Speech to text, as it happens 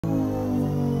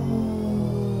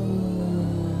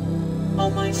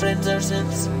my friends are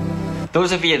synths.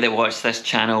 Those of you that watch this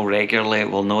channel regularly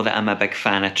will know that I'm a big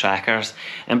fan of trackers,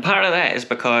 and part of that is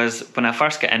because when I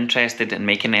first got interested in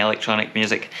making electronic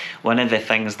music, one of the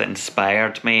things that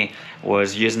inspired me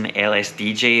was using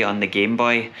LSDJ on the Game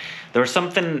Boy. There was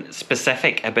something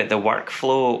specific about the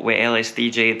workflow with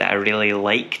LSDJ that I really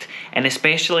liked, and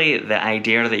especially the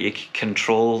idea that you could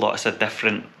control lots of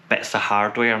different bits of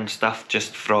hardware and stuff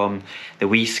just from the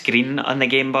wee screen on the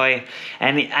Game Boy.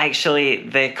 And actually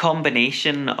the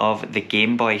combination of the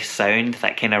Game Boy sound,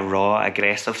 that kind of raw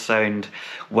aggressive sound,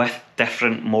 with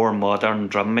different more modern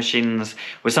drum machines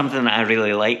was something that I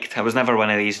really liked. I was never one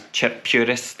of these chip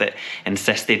purists that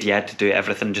insisted you had to do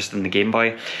everything just in the Game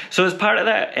Boy. So as part of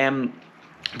that,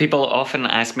 people often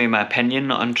ask me my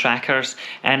opinion on trackers,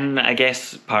 and I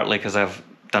guess partly because I've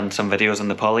done some videos on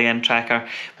the Polyend Tracker,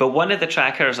 but one of the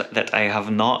trackers that I have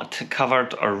not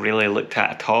covered or really looked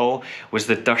at all was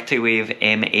the Dirtywave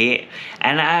M8,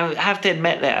 and I have to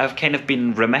admit that I've kind of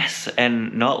been remiss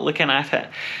in not looking at it.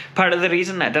 Part of the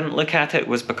reason I didn't look at it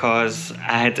was because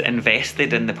I had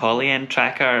invested in the Polyend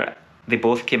Tracker. They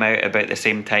both came out about the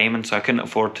same time, and so I couldn't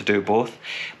afford to do both.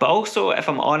 But also, if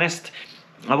I'm honest,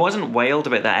 I wasn't wild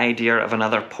about the idea of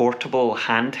another portable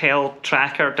handheld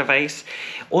tracker device,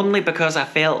 only because I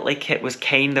felt like it was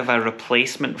kind of a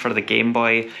replacement for the Game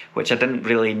Boy, which I didn't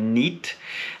really need.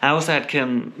 I also had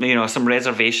some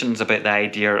reservations about the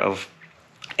idea of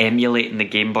emulating the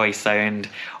Game Boy sound,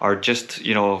 or just,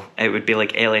 it would be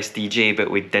like LSDJ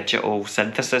but with digital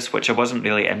synthesis, which I wasn't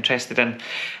really interested in.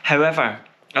 However,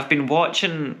 I've been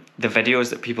watching the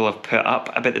videos that people have put up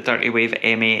about the Dirtywave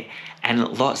M8,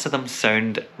 and lots of them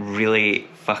sound really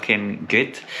fucking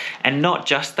good. And not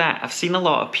just that, I've seen a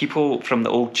lot of people from the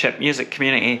old chip music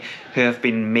community who have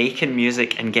been making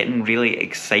music and getting really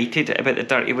excited about the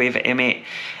Dirtywave M8.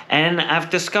 And I've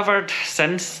discovered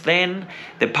since then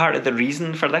that part of the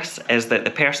reason for this is that the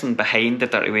person behind the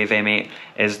Dirtywave M8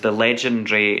 is the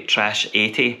legendary Trash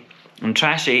 80. And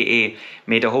Trash 80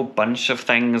 made a whole bunch of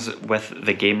things with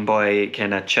the Game Boy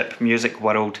kind of chip music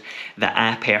world that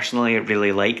I personally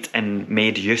really liked and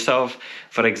made use of.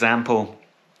 For example,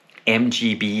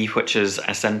 MGB, which is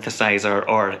a synthesizer,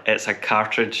 or it's a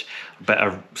cartridge, bit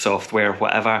of software,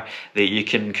 whatever, that you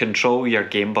can control your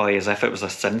Game Boy as if it was a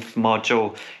synth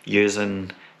module using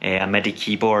a MIDI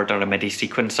keyboard or a MIDI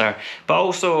sequencer, but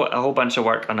also a whole bunch of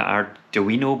work on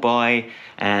Arduino Boy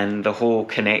and the whole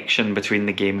connection between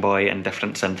the Game Boy and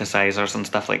different synthesizers and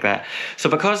stuff like that.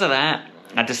 So because of that,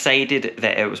 I decided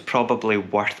that it was probably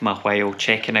worth my while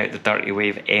checking out the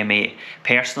Dirtywave M8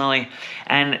 personally.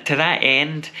 And to that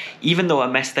end, even though I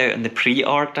missed out on the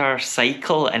pre-order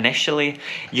cycle initially,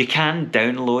 you can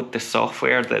download the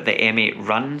software that the M8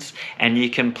 runs, and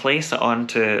you can place it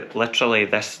onto literally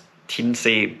this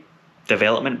teensy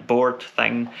development board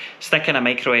thing, stick in a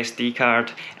micro SD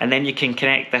card, and then you can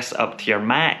connect this up to your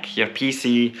Mac, your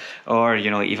PC, or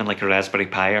even like a Raspberry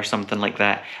Pi or something like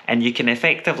that, and you can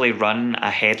effectively run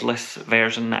a headless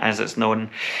version, as it's known.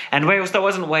 And whilst I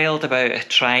wasn't wild about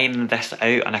trying this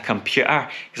out on a computer,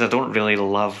 because I don't really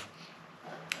love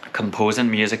composing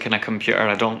music in a computer,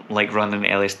 I don't like running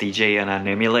LSDJ in an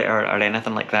emulator or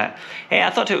anything like that, I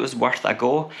thought it was worth a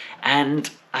go, and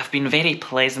I've been very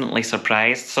pleasantly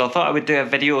surprised. So I thought I would do a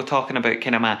video talking about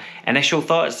kind of my initial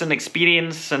thoughts and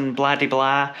experience and blah de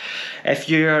blah. If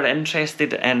you're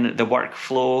interested in the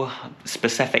workflow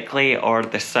specifically or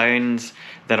the sounds,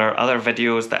 there are other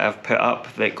videos that I've put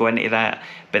up that go into that,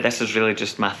 but this is really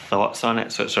just my thoughts on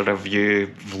it, so it's sort of review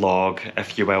vlog,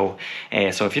 if you will.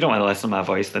 So if you don't want to listen to my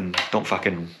voice, then don't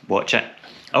fucking watch it.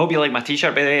 I hope you like my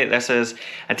t-shirt, by the way. This is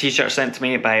a t-shirt sent to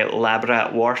me by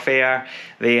Labrat Warfare.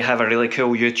 They have a really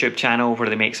cool YouTube channel where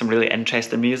they make some really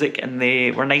interesting music, and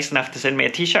they were nice enough to send me a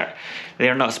t-shirt.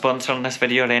 They're not sponsoring this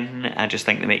video or anything, I just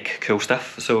think they make cool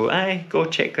stuff, so go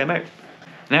check them out.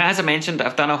 Now, as I mentioned,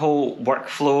 I've done a whole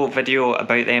workflow video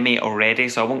about the M8 already,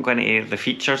 so I won't go into the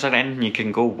features or anything, you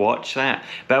can go watch that.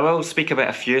 But I will speak about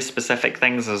a few specific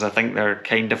things as I think they're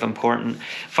kind of important.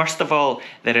 First of all,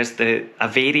 there's a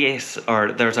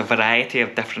variety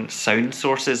of different sound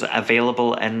sources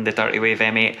available in the Dirtywave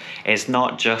M8. It's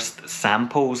not just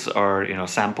samples or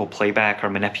sample playback or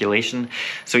manipulation.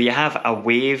 So you have a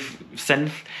wave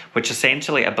synth, which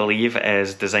essentially I believe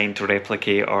is designed to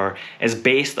replicate or is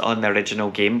based on the original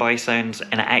Game Boy sounds,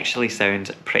 and it actually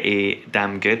sounds pretty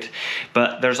damn good.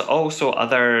 But there's also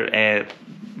other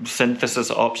synthesis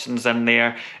options in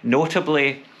there,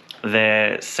 notably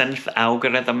The synth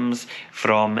algorithms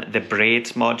from the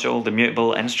Braids module, the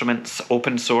Mutable Instruments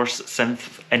open source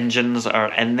synth engines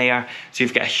are in there. So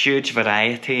you've got a huge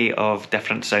variety of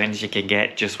different sounds you can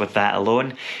get just with that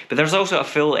alone. But there's also a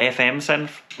full FM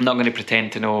synth. I'm not going to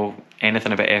pretend to know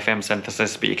anything about FM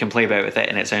synthesis, but you can play about with it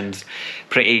and it sounds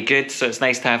pretty good. So it's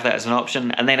nice to have that as an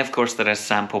option. And then of course there is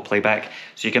sample playback.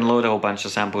 So you can load a whole bunch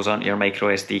of samples onto your micro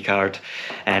SD card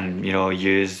and, you know,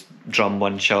 use drum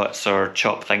one shots or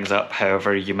chop things up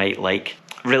however you might like.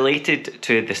 Related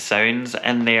to the sounds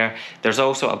in there, there's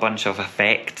also a bunch of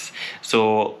effects.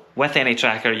 So with any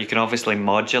tracker you can obviously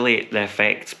modulate the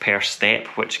effects per step,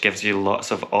 which gives you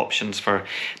lots of options for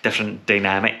different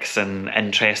dynamics and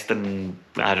interesting,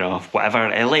 I don't know,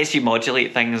 whatever. It lets you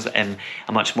modulate things in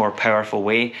a much more powerful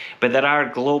way. But there are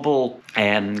global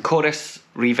chorus,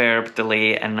 reverb,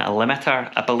 delay and a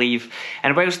limiter, I believe.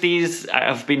 And whilst these,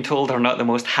 I've been told, are not the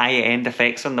most high-end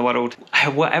effects in the world,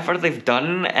 whatever they've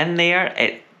done in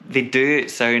there, they do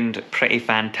sound pretty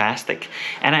fantastic.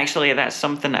 And actually that's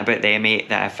something about the M8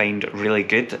 that I find really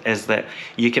good, is that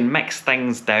you can mix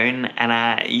things down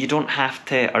and you don't have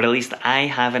to, or at least I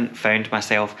haven't found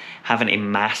myself having to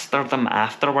master them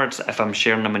afterwards if I'm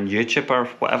sharing them on YouTube or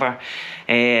whatever.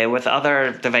 With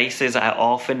other devices, I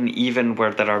often, even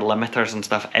where there are limiters and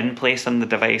stuff in place on the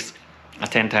device, I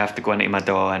tend to have to go into my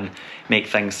DAW and make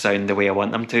things sound the way I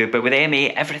want them to. But with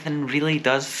M8, everything really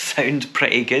does sound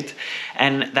pretty good.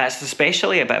 And that's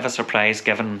especially a bit of a surprise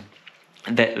given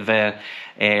that the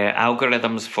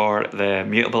algorithms for the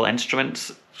Mutable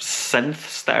Instruments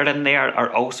synths that are in there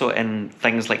are also in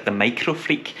things like the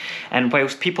Microfreak. And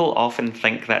whilst people often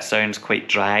think that sounds quite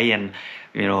dry and,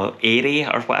 you know, airy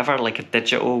or whatever, like a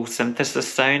digital synthesis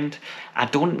sound, I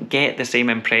don't get the same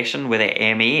impression with the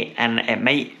M8, and it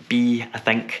might be, I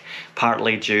think,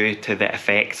 partly due to the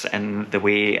effects and the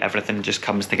way everything just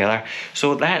comes together.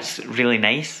 So that's really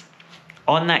nice.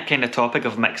 On that kind of topic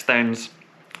of mixdowns,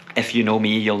 if you know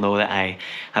me, you'll know that I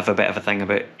have a bit of a thing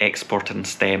about exporting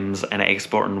stems and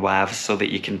exporting WAVs so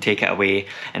that you can take it away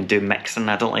and do mixing.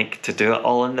 I don't like to do it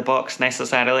all in the box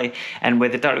necessarily. And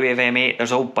with the Dirtywave M8,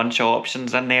 there's a whole bunch of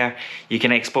options in there. You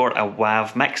can export a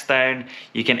WAV mixdown,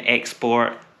 you can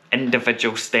export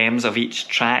individual stems of each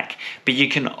track, but you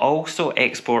can also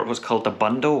export what's called a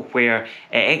bundle, where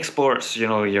it exports, you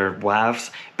know, your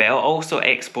WAVs, but it also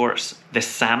exports the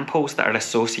samples that are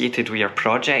associated with your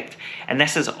project. And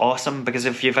this is awesome because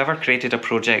if you've ever created a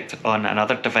project on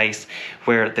another device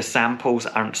where the samples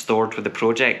aren't stored with the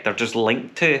project, they're just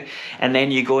linked to, and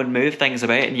then you go and move things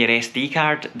about in your SD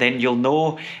card, then you'll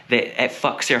know that it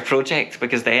fucks your project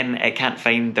because then it can't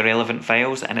find the relevant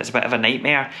files and it's a bit of a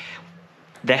nightmare.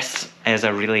 This is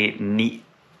a really neat,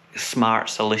 smart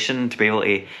solution to be able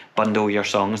to bundle your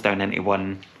songs down into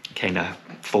one kind of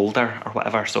folder or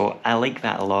whatever. So I like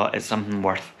that a lot. It's something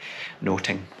worth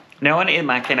noting. Now on to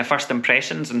my kind of first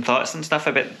impressions and thoughts and stuff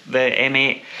about the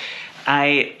M8.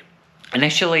 I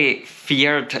initially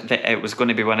feared that it was going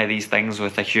to be one of these things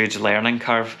with a huge learning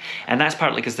curve, and that's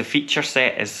partly because the feature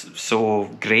set is so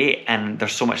great and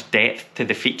there's so much depth to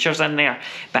the features in there.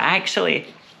 But actually,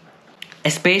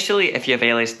 especially if you have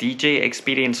LSDJ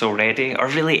experience already, or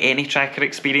really any tracker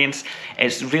experience,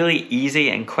 it's really easy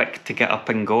and quick to get up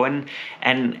and going.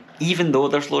 And even though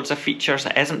there's loads of features,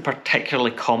 it isn't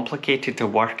particularly complicated to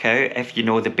work out if you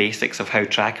know the basics of how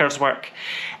trackers work.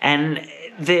 And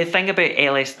the thing about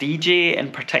LSDJ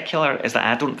in particular is that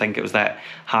I don't think it was that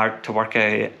hard to work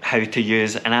out how to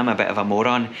use, and I'm a bit of a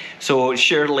moron. So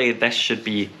surely this should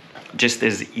be just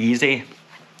as easy.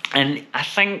 And I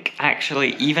think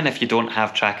actually, even if you don't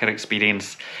have tracker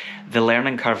experience, the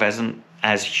learning curve isn't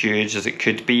as huge as it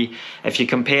could be. If you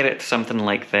compare it to something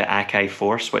like the Akai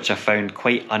Force, which I found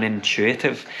quite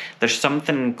unintuitive, there's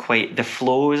something quite, the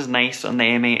flow is nice on the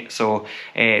M8, so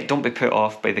don't be put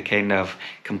off by the kind of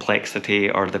complexity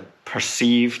or the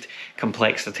perceived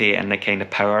complexity and the kind of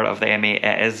power of the M8.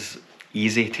 It is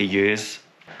easy to use.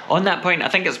 On that point, I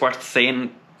think it's worth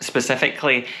saying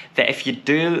specifically that if you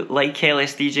do like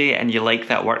LSDJ and you like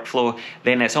that workflow,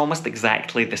 then it's almost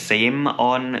exactly the same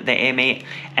on the M8,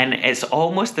 and it's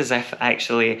almost as if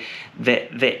actually the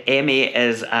M8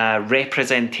 is a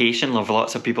representation of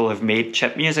lots of people who've made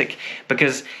chip music,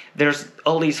 because there's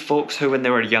all these folks who when they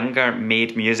were younger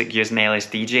made music using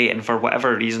LSDJ and for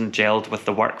whatever reason gelled with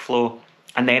the workflow,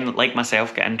 and then, like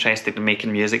myself, get interested in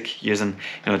making music using,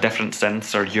 you know, different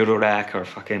synths or Eurorack or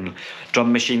fucking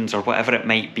drum machines or whatever it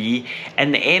might be.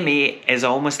 And the M8 is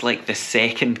almost like the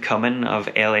second coming of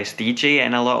LSDJ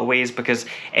in a lot of ways, because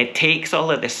it takes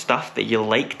all of the stuff that you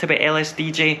liked about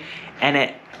LSDJ and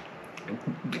it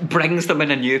brings them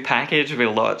in a new package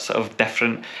with lots of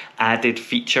different added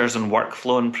features and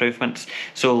workflow improvements.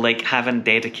 So like having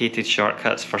dedicated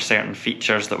shortcuts for certain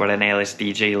features that were in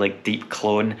LSDJ, like deep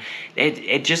clone,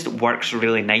 it just works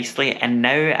really nicely. And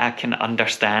now I can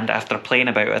understand, after playing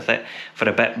about with it for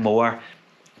a bit more,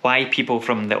 why people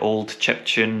from the old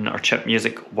chiptune or chip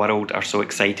music world are so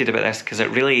excited about this, because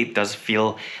it really does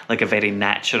feel like a very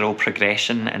natural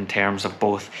progression in terms of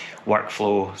both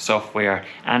workflow, software,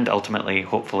 and ultimately,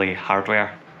 hopefully,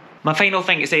 hardware. My final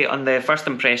thing to say on the first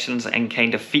impressions and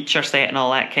kind of feature set and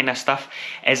all that kind of stuff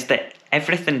is that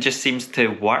everything just seems to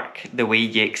work the way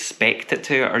you expect it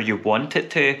to or you want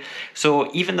it to.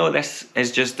 So even though this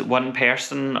is just one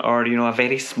person or, you know, a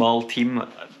very small team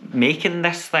making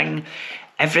this thing,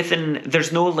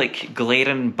 there's no like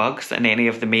glaring bugs in any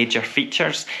of the major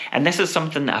features, and this is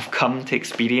something that I've come to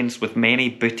experience with many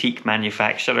boutique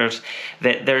manufacturers,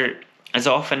 that there is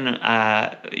often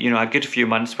you know, a good few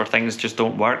months where things just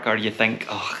don't work, or you think,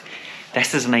 oh,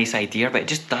 this is a nice idea, but it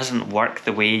just doesn't work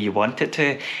the way you want it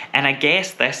to. And I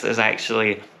guess this is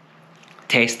actually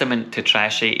testament to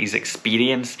Trash 80's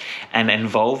experience and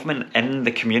involvement in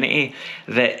the community,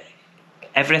 that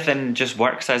everything just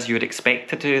works as you would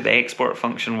expect it to. The export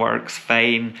function works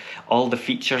fine. All the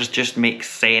features just make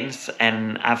sense,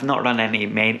 and I've not run any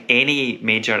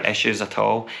major issues at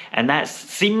all. And that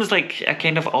seems like a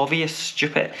kind of obvious,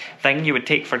 stupid thing you would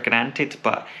take for granted,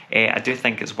 but I do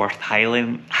think it's worth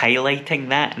highlighting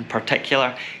that in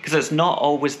particular, because it's not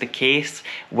always the case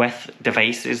with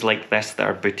devices like this that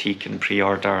are boutique and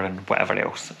pre-order and whatever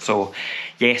else. So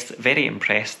yes, very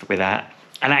impressed with that.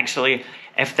 And actually,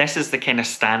 if this is the kind of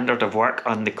standard of work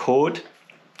on the code,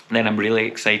 then I'm really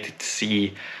excited to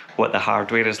see what the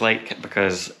hardware is like,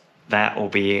 because that will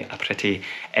be a pretty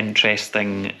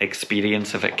interesting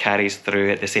experience if it carries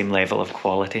through at the same level of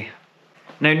quality.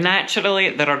 Now naturally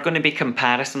there are going to be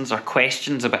comparisons or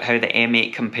questions about how the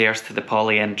M8 compares to the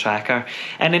Polyend Tracker,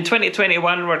 and in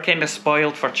 2021 we're kind of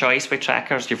spoiled for choice with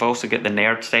trackers. You've also got the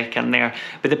NerdSec in there,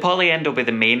 but the Polyend will be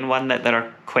the main one that there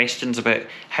are questions about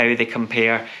how they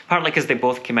compare, partly because they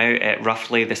both came out at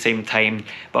roughly the same time,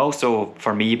 but also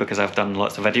for me because I've done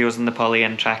lots of videos on the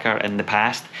Polyend Tracker in the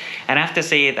past. And I have to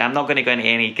say that I'm not going to go into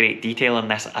any great detail on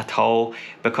this at all,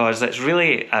 because it's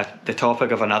really the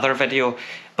topic of another video.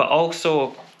 But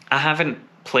also, I haven't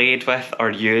played with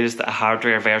or used a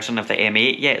hardware version of the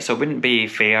M8 yet, so it wouldn't be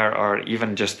fair or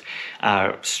even just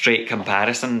a straight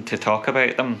comparison to talk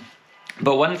about them.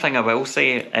 But one thing I will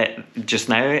say just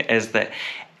now is that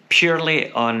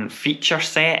purely on feature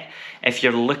set, if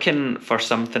you're looking for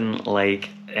something like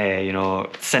you know,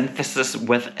 synthesis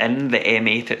within the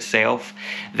M8 itself,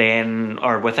 then,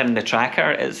 or within the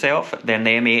tracker itself, then the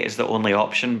M8 is the only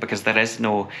option, because there is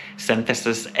no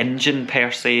synthesis engine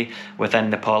per se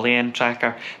within the Polyend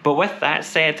Tracker. But with that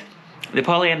said, the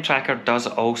Polyend Tracker does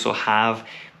also have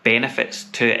benefits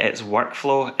to its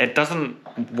workflow. It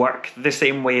doesn't work the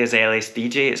same way as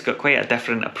LSDJ. It's got quite a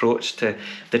different approach to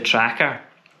the tracker.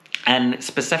 And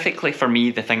specifically for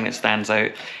me, the thing that stands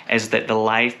out is that the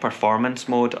live performance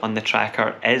mode on the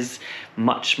tracker is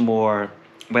much more,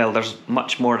 well, there's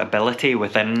much more ability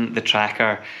within the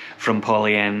tracker from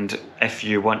Polyend if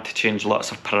you want to change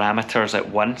lots of parameters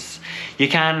at once. You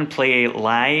can play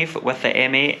live with the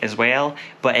M8 as well,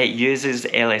 but it uses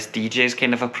LSDJ's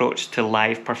kind of approach to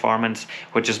live performance,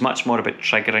 which is much more about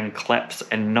triggering clips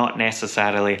and not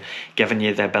necessarily giving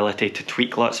you the ability to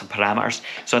tweak lots of parameters.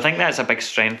 So I think that's a big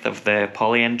strength of the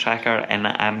Polyend Tracker, and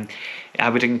I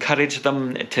would encourage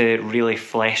them to really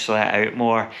flesh that out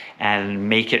more and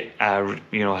make it a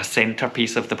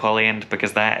centerpiece of the Polyend,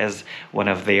 because that is one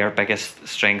of their biggest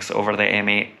strengths over the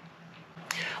M8.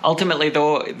 Ultimately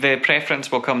though, the preference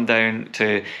will come down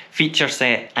to feature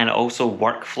set and also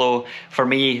workflow. For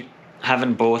me,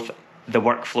 having both, the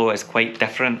workflow is quite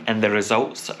different and the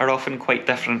results are often quite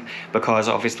different, because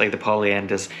obviously the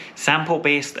Polyend is sample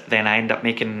based, then I end up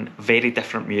making very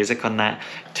different music on that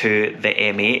to the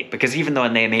M8, because even though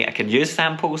in the M8 I can use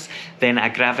samples, then I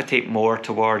gravitate more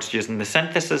towards using the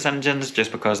synthesis engines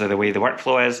just because of the way the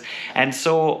workflow is. And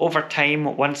so over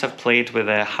time, once I've played with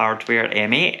a hardware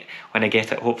M8, when I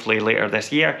get it hopefully later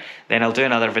this year, then I'll do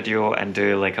another video and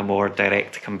do like a more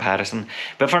direct comparison.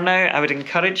 But for now, I would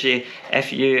encourage you,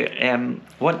 if you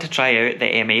want to try out the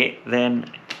M8,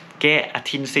 then get a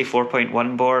Teensy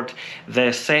 4.1 board.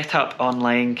 The setup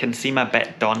online can seem a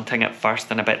bit daunting at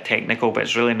first and a bit technical, but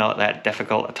it's really not that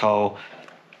difficult at all.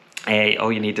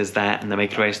 All you need is that and the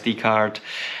micro SD card,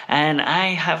 and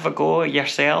have a go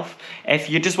yourself. If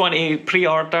you just want to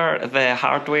pre-order the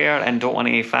hardware and don't want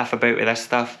to faff about with this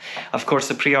stuff, of course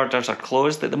the pre-orders are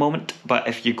closed at the moment, but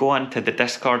if you go onto the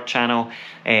Discord channel,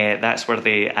 that's where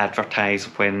they advertise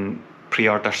when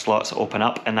pre-order slots open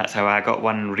up, and that's how I got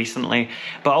one recently.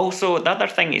 But also the other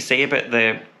thing to say about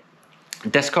the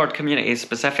Discord community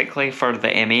specifically for the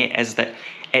M8 is that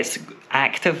it's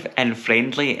active and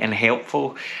friendly and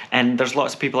helpful, and there's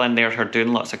lots of people in there who are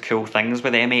doing lots of cool things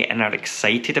with the M8 and are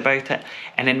excited about it.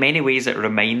 And in many ways it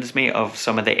reminds me of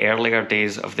some of the earlier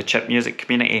days of the chip music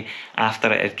community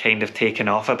after it had kind of taken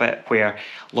off a bit, where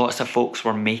lots of folks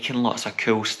were making lots of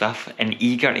cool stuff and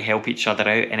eager to help each other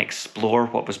out and explore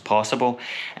what was possible.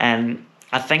 And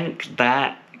I think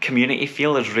that community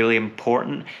feel is really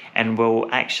important and will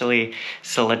actually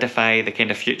solidify the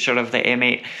kind of future of the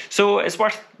M8. So it's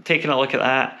worth taking a look at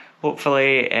that.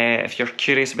 Hopefully, if you're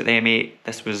curious about the M8,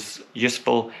 this was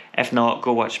useful. If not,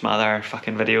 go watch my other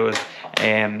fucking videos.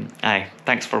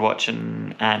 Thanks for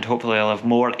watching, and hopefully I'll have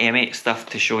more M8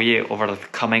 stuff to show you over the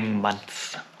coming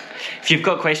months. If you've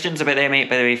got questions about the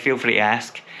M8, by the way, feel free to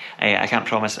ask. I can't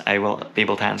promise I will be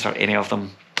able to answer any of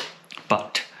them,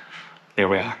 but there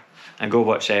we are. And go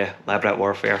watch Labrat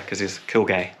Warfare because he's a cool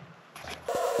guy.